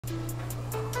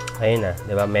Ayun na,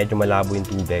 di ba? Medyo malabo yung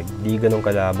tubig. Di ganun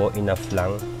kalabo, enough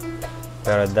lang.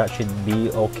 Pero that should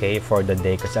be okay for the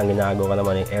day kasi ang ginagawa ko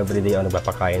naman ay everyday ako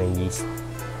nagpapakain ng yeast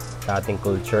sa ating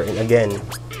culture. And again,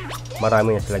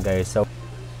 marami na sila guys. So,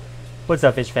 what's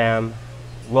up Fish Fam?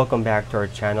 Welcome back to our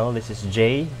channel. This is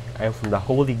Jay. I'm from the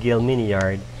Holy Grail Mini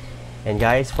Yard. And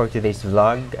guys, for today's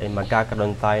vlog ay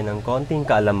magkakaroon tayo ng konting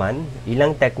kaalaman,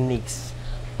 ilang techniques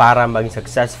para maging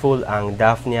successful ang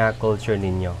Daphnia culture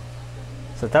ninyo.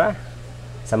 So tara,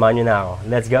 samahan nyo na ako.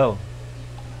 Let's go!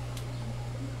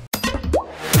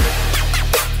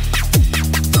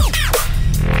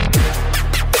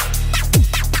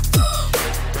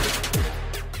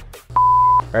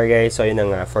 Alright guys, so yun na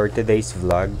nga, for today's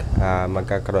vlog,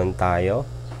 magkakaroon tayo,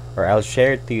 or I'll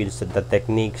share to you the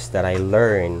techniques that I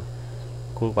learned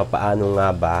kung paano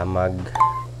nga ba mag-keep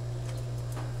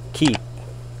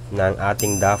ng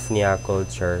ating Daphnia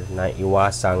culture na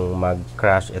iwasang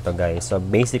mag-crash ito guys. So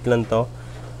basic lang to,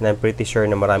 and I'm pretty sure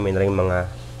na marami na rin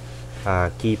mga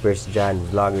keepers dyan,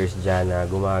 vloggers dyan na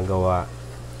gumagawa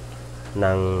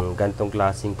ng gantong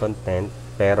klaseng content,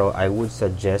 pero I would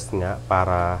suggest nga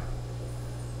para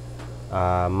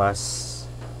mas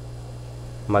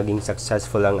maging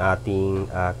successful ang ating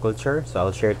culture. So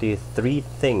I'll share to you 3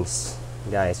 things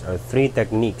guys, or 3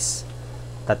 techniques,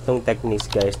 tatlong techniques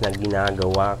guys na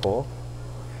ginagawa ko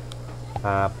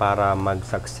para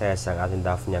mag-success ang ating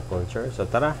Daphnia culture. So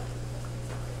tara,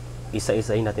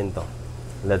 isa-isain natin to.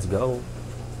 Let's go!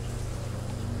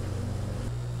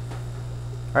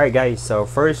 Alright guys, so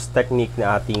first technique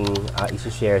na ating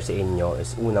isi-share sa inyo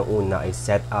is unang-una ay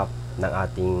set up ng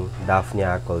ating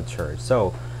Daphnia culture.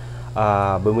 So,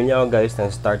 bumili ako guys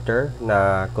ng starter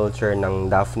na culture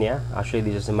ng Daphnia. Actually,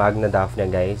 dito sa Magna Daphnia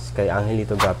guys, kay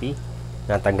Angelito Guppy,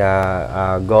 na taga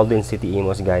Golden City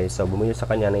Imos guys. So, bumili sa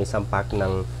kanya ng isang pack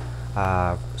ng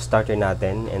starter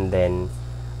natin, and then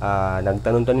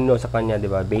nagtanong-tanong sa kanya, di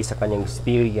ba, based sa kanyang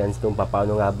experience kung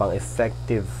paano nga bang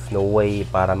effective no way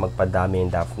para magpadami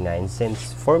yung Daphnia. And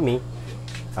since for me,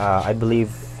 I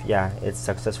believe yeah, it's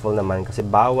successful naman kasi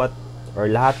bawat or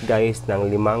lahat guys ng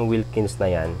 5 Wilkins na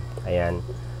yan, ayan,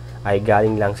 ay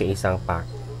galing lang sa isang pack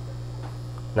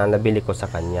na nabili ko sa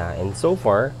kanya. And so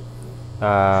far,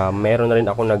 meron na rin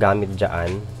ako nagamit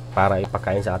dyan para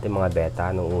ipakain sa ating mga beta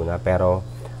nung una, pero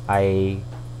I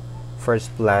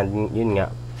first plan, yun nga,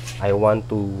 I want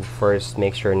to first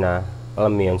make sure na,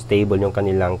 alam mo yun, stable yung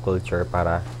kanilang culture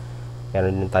para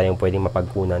meron din tayong pwedeng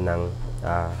mapagkunan ng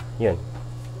yun,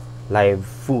 live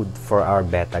food for our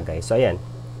beta guys. So ayan,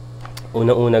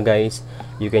 unang-una guys,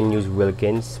 you can use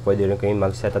Wilkins. Pwede rin kayo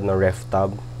mag-set up ng ref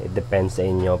tub, it depends sa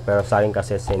inyo, pero sa akin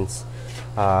kasi since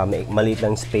may maliit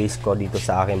lang space ko dito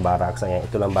sa aking barracks, ayan,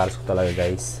 ito lang barracks ko talaga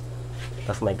guys,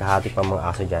 tapos may kahati pang mga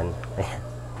aso dyan.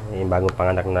 Yung bagong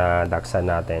panganak na dachshund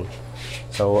natin.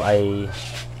 So I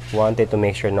wanted to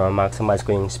make sure na maximize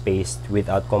ko yung space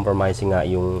without compromising nga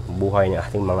yung buhay ng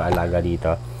ating mga alaga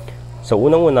dito. So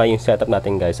unang-una yung setup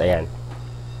natin guys, ayan,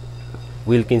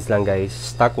 Wilkins lang guys,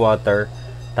 stock water,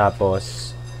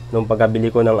 tapos nung pagkabili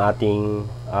ko ng ating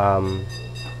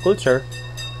culture,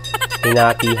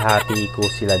 hinati-hati ko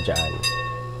sila dyan.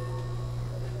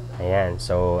 Ayan,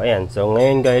 so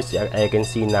ngayon guys, I can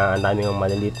see na ang daming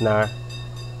malilit na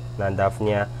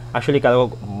Daphnia. Actually kala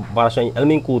ko para siya, alam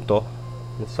mo yung kuto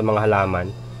sa mga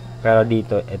halaman, pero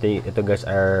dito ito guys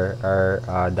are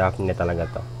Daphnia talaga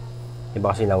to.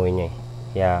 Iba kasi lawin niya eh.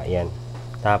 Yeah, ayan.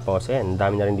 Tapos, ayan,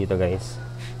 dami na rin dito guys.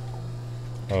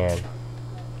 Ayan.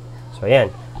 So,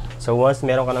 ayan. So, once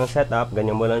meron ka ng setup,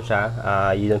 ganyan mo lang siya.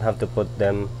 You don't have to put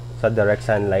them sa direct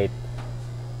sunlight.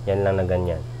 Yan lang na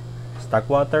ganyan.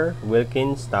 Stock water,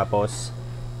 Wilkins, tapos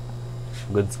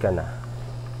goods ka na.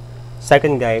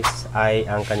 Second guys, ay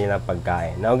ang kanilang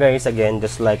pagkain. Now guys, again,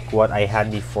 just like what I had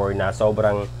before na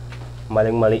sobrang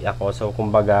maling-mali ako. So,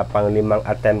 kumbaga, pang 5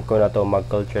 attempt ko na to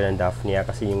mag-culture ng Daphnia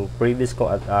kasi yung previous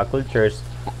kong cultures,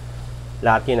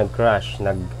 lahat yung nag-crash.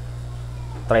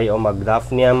 Nag-try o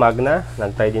mag-Daphnia Magna.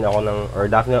 Nag-try din ako ng, or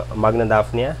Magna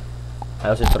Daphnia.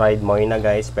 I also tried Moina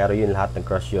guys, pero yun lahat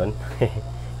nag-crash yun.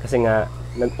 Kasi nga,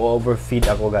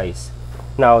 nag-overfeed ako guys.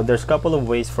 Now, there's couple of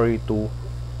ways for you to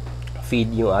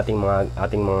feed yung ating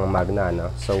mga Magna,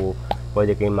 no? So,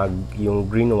 pwede kayong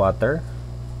yung green water.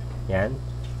 Yan.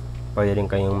 Pwede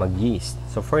rin kayong mag-yeast.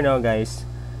 So for now guys,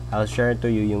 I'll share to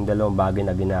you yung dalawang bagay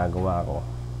na ginagawa ko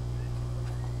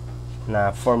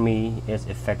na for me is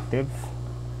effective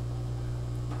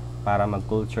para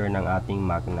mag-culture ng ating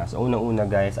Magna. So unang-una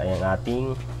guys ay ang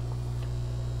ating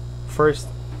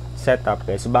first setup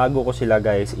guys. Bago ko sila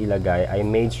guys ilagay, I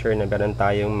made sure na meron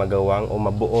tayong magawang o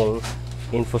mabuong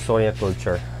Infusoria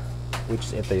Culture,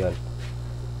 which is ito yon.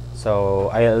 So,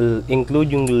 I'll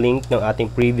include yung link ng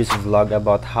ating previous vlog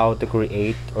about how to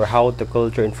create or how to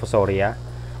culture Infusoria.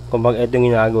 Kumbaga, ito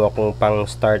yung ginagawa kong pang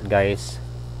start guys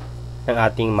ng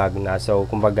ating Magna. So,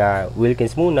 kumbaga,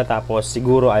 Wilkins muna, tapos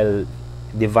siguro I'll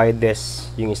divide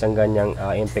this, yung isang ganyang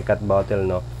empty cut bottle,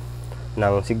 no,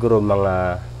 ng siguro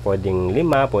mga pwedeng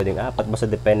 5, pwedeng 4, basta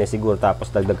depende siguro, tapos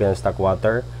dagdagan ng stock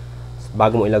water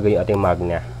bago mo ilagay yung ating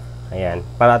Magna. Ayan,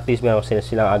 para at least meron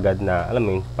silang agad na, alam mo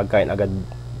yun, pagkain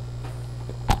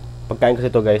kasi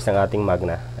ito guys ng ating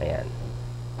Magna. Ayan.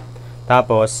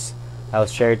 Tapos, I'll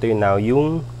share to you now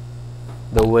yung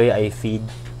the way I feed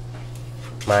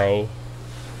my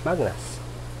Magnas.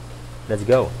 Let's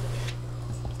go.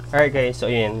 Alright guys, so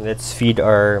ayan, let's feed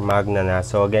our Magna na.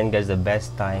 So again guys, the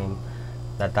best time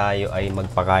na tayo ay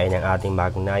magpakain ng ating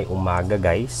Magna ay umaga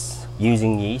guys,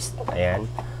 using yeast.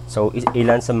 Ayan. So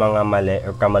ilan sa mga mali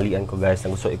or kamalian ko guys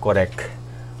na gusto i-correct,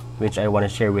 which I want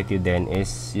to share with you then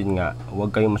is, yun nga,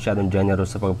 huwag kayong masyadong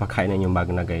generous sa pagpakain ng inyong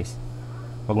Magna guys.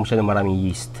 Huwag masyadong maraming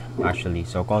yeast actually.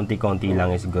 So konti-konti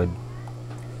lang is good.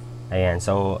 Ayan,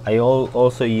 so I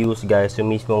also use guys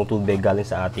yung mismong tubig galing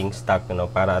sa ating stock, you know,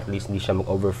 para at least hindi siya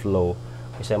mag-overflow.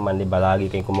 Kasi man, diba, lagi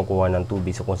kayong kumukuha ng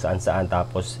tubig sa kung saan-saan,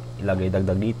 tapos ilagay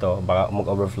dagdag dito, baka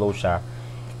mag-overflow siya.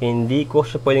 Hindi ko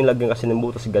siya pwedeng lagyan kasi ng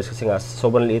butas guys, kasi nga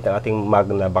sobrang liit ang ating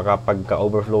Magna, baka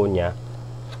pagka-overflow niya,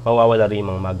 mawawala rin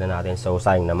yung mga Magna natin, so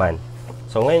sayang naman.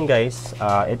 So ngayon guys,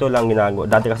 ito lang ginagawa.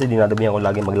 Dati kasi dinadabihan ko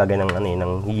lagi maglagay ng,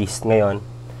 ng yeast. Ngayon,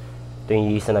 ito yung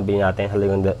yeast na nabili natin,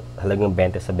 halagang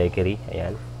 20 sa bakery.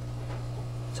 Ayan.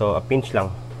 So, a pinch lang.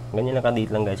 Ganyan lang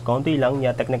kadit lang guys. Konti lang.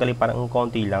 Yeah, technically parang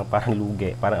konti lang. Parang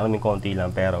lugi. Parang alam yung konti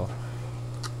lang. Pero,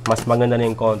 mas maganda na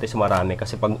yung konti sa marami.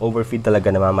 Kasi pag overfeed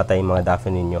talaga, namamatay yung mga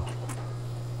daphne ninyo.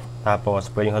 Tapos,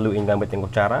 pwedeng haluin gamit ng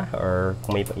kutsara. Or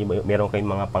kung meron kayong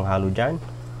mga panghalo dyan.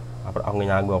 Ang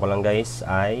ginagawa ko lang guys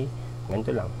ay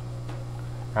ganito lang.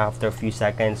 After a few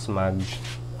seconds,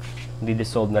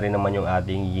 di-dissolve na rin naman yung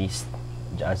ating yeast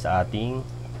dyan sa ating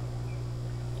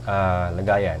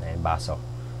lagayan, ay baso.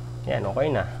 Yan, okay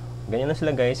na. Ganyan na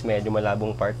sila guys, medyo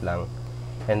malabong part lang.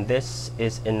 And this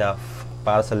is enough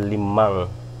para sa 5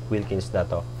 Wilkins na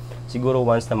to. Siguro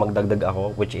once na magdagdag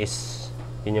ako, which is,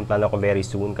 yun yung plano ko very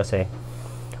soon, kasi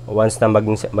once na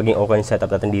maging okay yung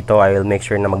setup natin dito, I'll make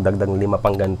sure na magdagdag 5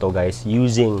 pang ganito guys,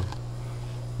 using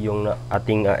yung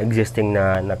ating existing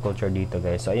na culture dito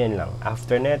guys. So ayan lang,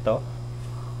 after neto,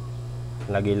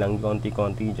 lagay lang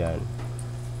konti-konti dyan.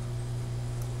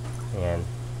 Ayan.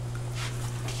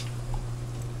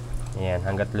 Ayan,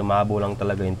 hanggat lumabo lang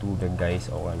talaga yung tubig guys,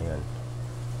 o ano yan.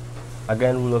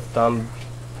 Again, rule of thumb,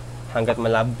 hanggat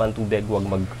malabo pa ang tubig, huwag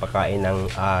magpakain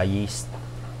ng yeast.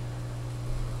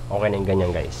 Okay na yung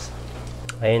ganyan guys.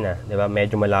 Ayun na, diba,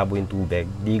 medyo malabo yung tubig,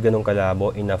 di ganun kalabo,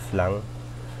 enough lang.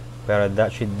 Pero that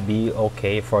should be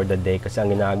okay for the day, kasi ang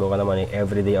ginagawa ko naman ay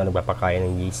everyday ako nagpapakain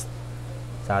ng yeast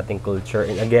sa ating culture.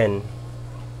 And again,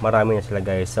 marami na sila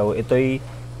guys. So ito'y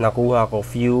nakuha ko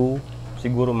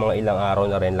siguro mga ilang araw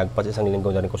na rin, lagpas isang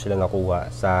linggo na rin ko sila nakuha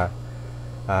sa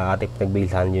ating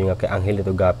pinagbilhan, yun nga kay Angel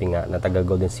ito Guppy nga, na taga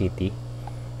Golden City.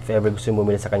 If ever gusto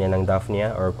bumili sa kanya ng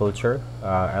Daphnia or culture,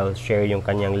 I'll share yung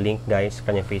kanyang link guys,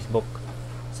 kanyang Facebook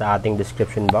sa ating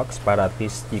description box, para at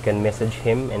least you can message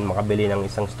him and makabili ng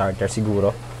isang starter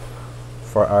siguro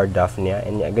for our Daphnia.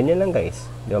 And ganyan lang guys,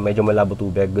 diba, medyo malabo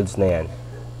tubig, goods na yan.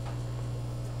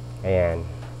 Ayan.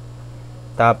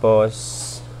 Tapos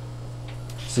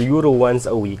siguro once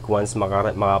a week, once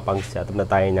makapag-setup na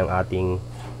tayo ng ating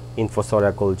Infusoria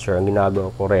Culture, ang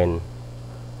ginagawa ko rin,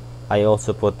 I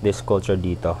also put this culture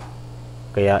dito.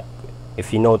 Kaya if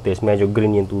you notice, medyo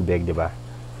green yung tubig, diba?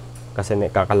 Kasi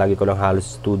kakalagi ko lang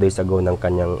halos 2 days ago ng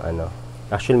kanyang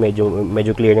actually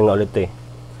medyo clear na nga ulit eh.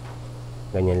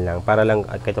 Ganyan lang, para lang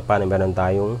at kahit paano meron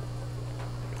tayong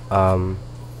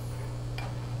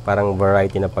parang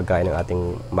variety na pagkain ng ating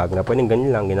Magna. Pwedeng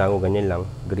ganyan lang, ginagawa ganyan lang,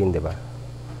 green, diba?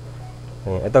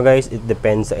 Ito guys, it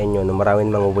depends sa inyo, no? Maraming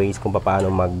mga ways kung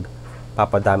paano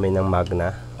magpapadami ng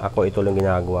Magna. Ako ito lang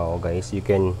ginagawa ko guys. You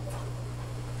can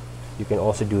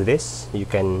also do this, you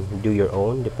can do your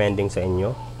own depending sa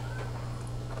inyo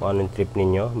kung anong trip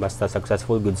ninyo, basta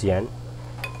successful, goods yan.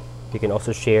 You can also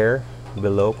share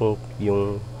below kung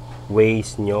yung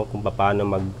ways nyo kung paano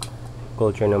mag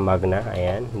culture ng Magna.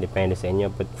 Ayan, depende sa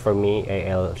inyo, but for me,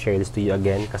 I'll share this to you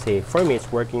again kasi for me it's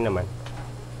working naman.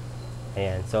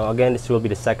 Ayan, so again, this will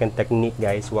be the second technique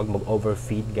guys. Huwag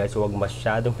mag-overfeed guys, huwag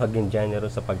masyadong maging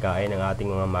generous sa pagkain ng ating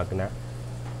mga Magna.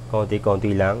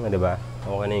 Konti-konti lang, diba?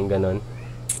 Okay na yung ganun.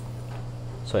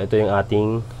 So ito yung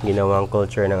ating ginawang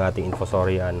culture ng ating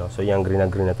Infusoria, no? So yung green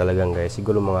na talagang guys,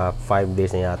 siguro mga 5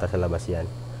 days na yata sa labas yan.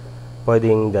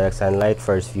 pwedeng direct sunlight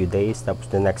first few days, tapos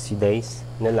the next few days,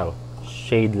 na lang,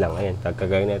 shade lang. Ayan,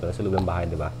 kagaya na ito, sa loob ng bahay,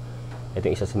 di ba? Ito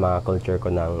yung isa sa mga culture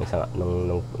ko ng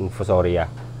Infusoria.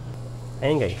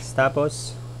 Ayan guys,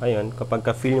 tapos, ayun, kapag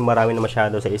ka-feel nyo marami na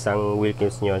masyado sa isang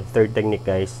Wilkins nyo, third technique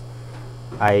guys,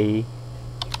 ay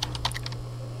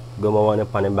gumawa ng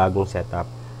panibagong setup.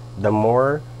 The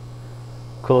more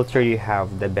culture you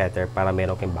have, the better, para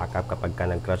meron kayong backup kapag ka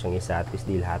nag-crush ang isa, at least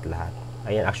di lahat-lahat.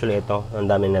 Ayan, actually ito, ang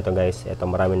dami na ito guys, ito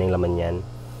marami na yung laman yan.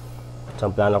 So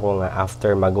ang plano ko nga,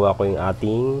 after magawa ko yung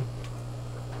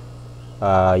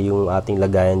ating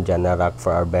lagayan dyan na rack for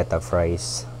our betta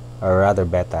fries, or rather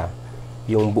betta,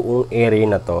 yung buong area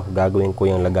na to, gagawin ko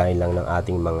yung lagayan lang ng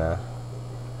ating mga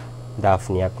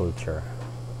Daphnia Culture.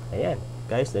 Ayan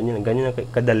guys, ganyan na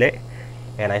kadali,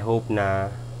 and I hope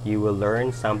na you will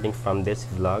learn something from this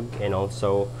vlog, and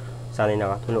also sana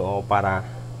nakatulong ako para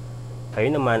kayo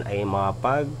naman ay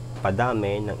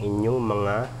makapagpadami ng inyong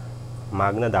mga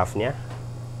Magna Daphnia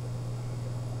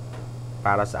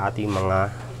para sa ating mga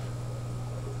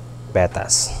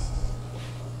bettas.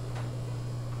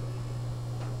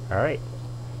 Alright,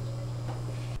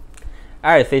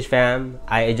 Fish Fam,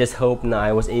 I just hope na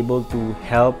I was able to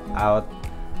help out,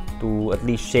 to at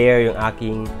least share yung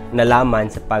aking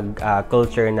nalaman sa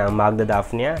pag-culture ng Magna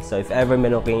Daphnia. So if ever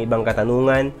meron kayong ibang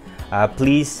katanungan,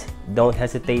 please don't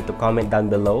hesitate to comment down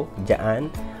below dyan,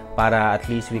 para at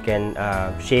least we can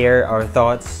share our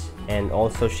thoughts and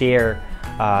also share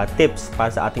tips para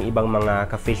sa ating ibang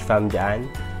mga ka-fish fam dyan.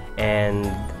 And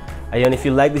ayun, if you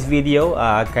like this video,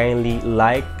 kindly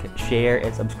like, share,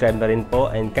 and subscribe na rin po,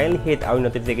 and kindly hit our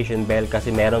notification bell kasi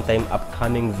meron tayong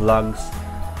upcoming vlogs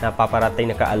na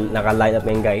paparating, naka-line up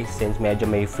ngayon guys, since medyo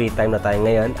may free time na tayo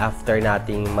ngayon after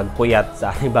nating magpuyat sa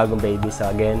ating bagong baby. So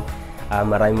again,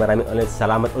 maraming ulit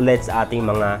salamat ulit sa ating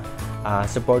mga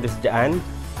supporters dyan,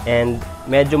 and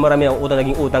medyo marami ang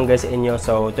naging utang guys sa inyo.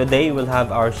 So today we'll have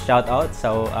our shout out.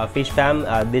 So Fish Fam,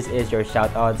 this is your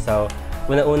shout out. So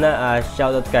una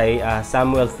shoutout kay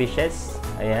Samuel Fishes,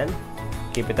 ayan,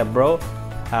 keep it up bro.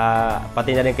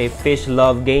 Pati na rin kay Fish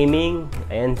Love Gaming,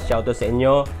 ayan, shoutout sa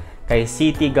inyo. Kay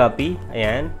City Guppy,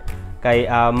 ayan, kay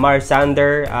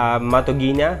Marsander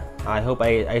Matugina, I hope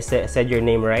I said your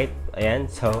name right, ayan.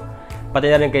 So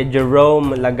pati na rin kay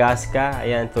Jerome Lagasca,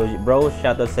 ayan, so bro,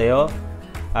 shoutout sa iyo.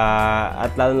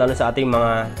 At lalo sa ating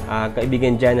mga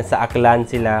kaibigan dyan sa Aklan,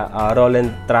 sila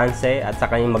Roland Trance at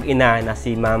sa kanyang mag-ina na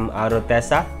si Ma'am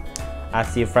Rotessa at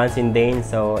si Francine Dane.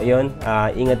 So ayun,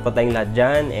 ingat po tayong lahat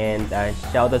dyan, and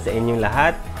shoutout sa inyong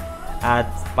lahat, at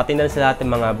pati na rin sa lahat ng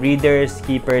mga breeders,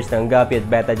 keepers ng Guppy at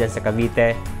Betta dyan sa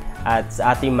Cavite, at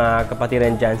sa ating mga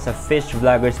kapatiran dyan sa Fish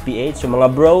Vloggers PH, so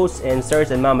mga bros and sirs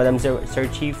and madam sir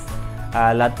chief,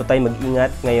 lahat po tayo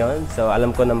mag-ingat ngayon. So alam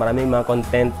ko na maraming mga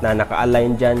content na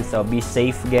naka-align dyan, so be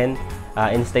safe again,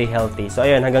 and stay healthy. So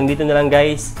ayun, hanggang dito na lang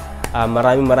guys.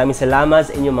 Maraming salamat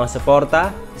sa inyong mga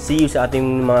suporta. See you sa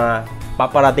ating mga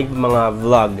paparating mga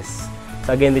vlogs.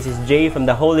 So again, this is Jay from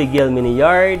the Holy Gill Mini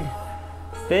Yard.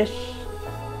 Fish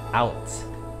out.